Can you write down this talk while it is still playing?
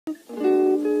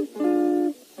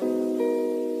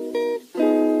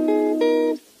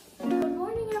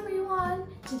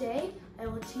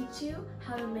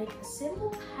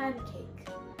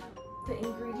The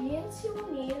ingredients you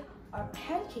will need are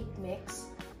pancake mix,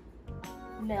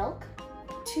 milk,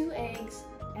 2 eggs,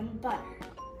 and butter.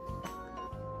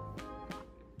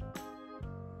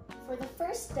 For the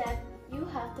first step, you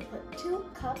have to put 2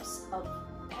 cups of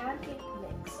pancake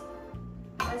mix.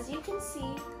 As you can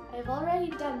see, I've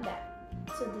already done that.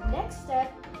 So the next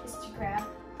step is to grab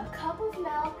a cup of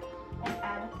milk and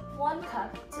add 1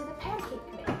 cup to the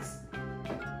pancake mix,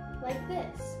 like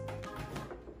this.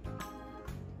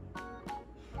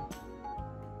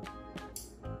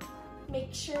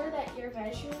 Make sure that your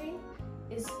measuring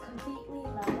is completely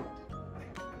level.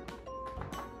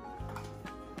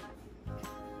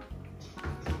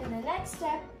 And the next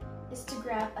step is to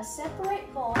grab a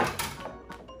separate bowl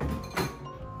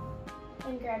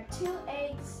and grab 2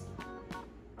 eggs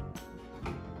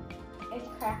and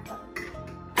crack them.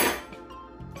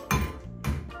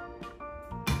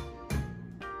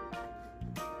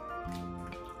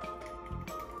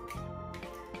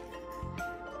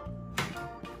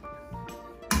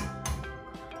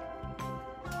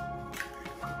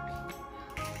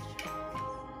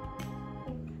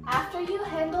 After you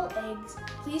handle eggs,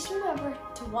 please remember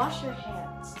to wash your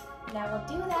hands. And I will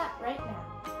do that right now.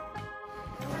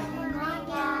 Hi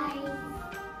guys.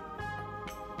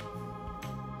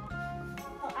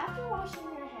 So after washing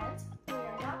your hands, we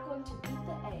are not going to beat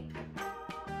the egg.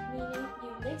 Meaning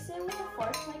you mix it with a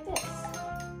fork like this.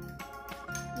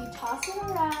 You toss it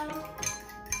around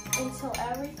until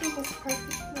everything is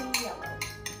perfectly yellow.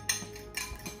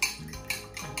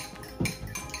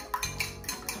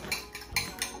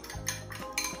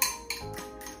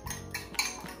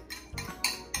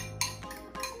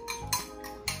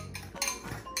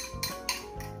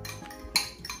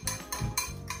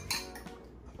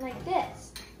 Like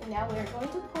this. And now we are going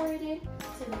to pour it in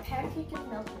to the pancake and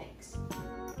milk mix.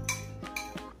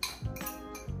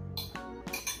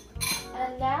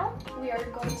 And now we are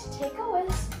going to take a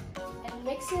whisk and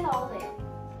mix it all in.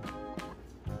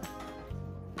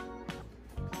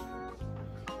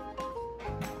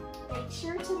 Make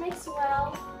sure to mix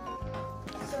well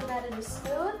so that it is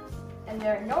smooth and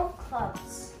there are no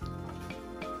clumps.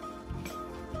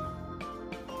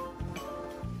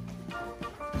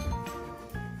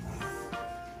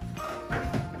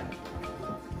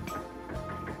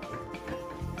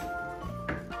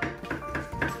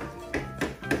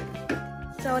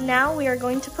 So now we are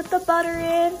going to put the butter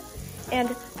in, and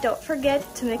don't forget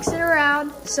to mix it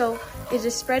around so it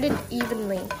is spreaded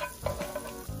evenly.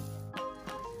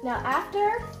 Now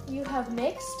after you have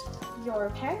mixed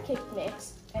your pancake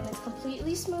mix and it's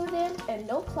completely smoothened and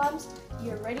no clumps,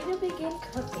 you're ready to begin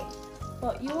cooking.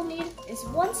 What you will need is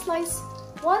one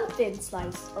thin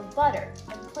slice of butter,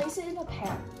 and place it in a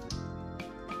pan.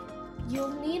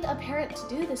 You'll need a parent to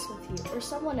do this with you or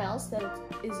someone else that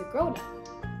is a grown-up.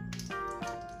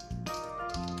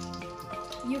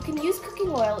 You can use cooking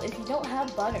oil if you don't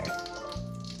have butter.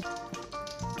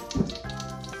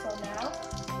 So now,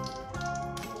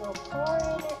 you will pour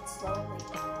in it slowly.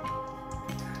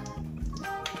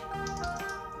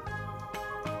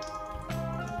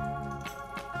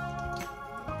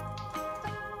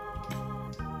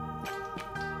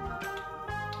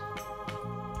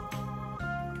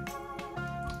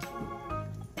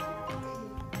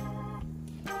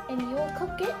 And you will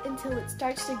cook it until it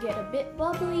starts to get a bit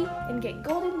bubbly and get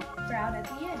golden brown at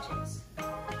the edges.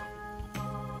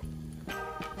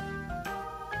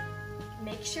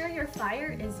 Make sure your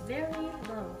fire is very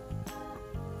low.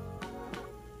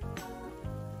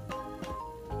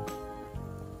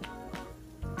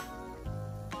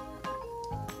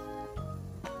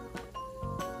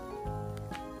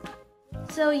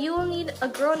 So you will need a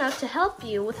grown-up to help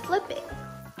you with flipping.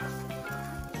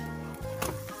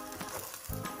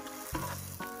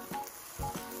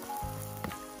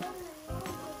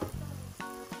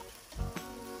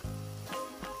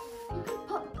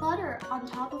 Butter on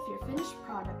top of your finished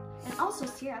product, and also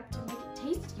syrup to make it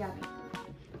taste yummy.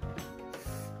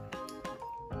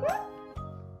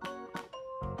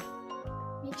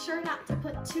 Make sure not to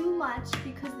put too much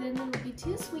because then it will be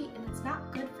too sweet and it's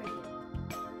not good for you.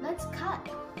 Let's cut.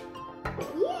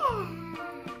 Yeah.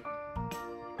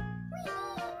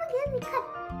 Let me cut.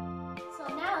 So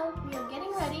now we are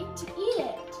getting ready to eat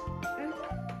it.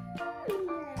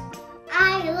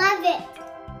 I love it.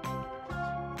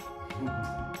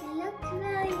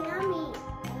 Really yummy.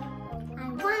 I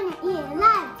want to eat a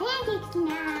lot of pancakes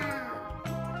now.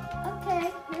 Okay,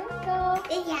 here we go.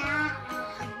 Yeah.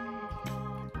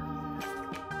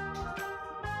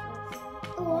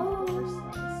 Oh.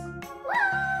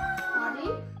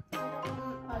 Audie?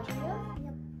 Audria?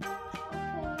 Yep.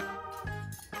 Okay.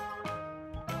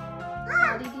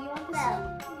 Audie, do you want this one?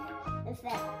 It's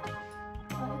that.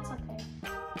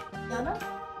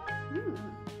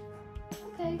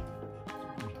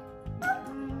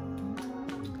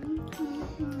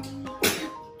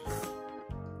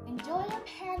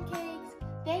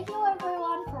 Thank you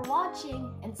everyone for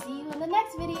watching and see you in the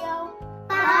next video.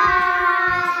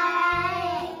 Bye!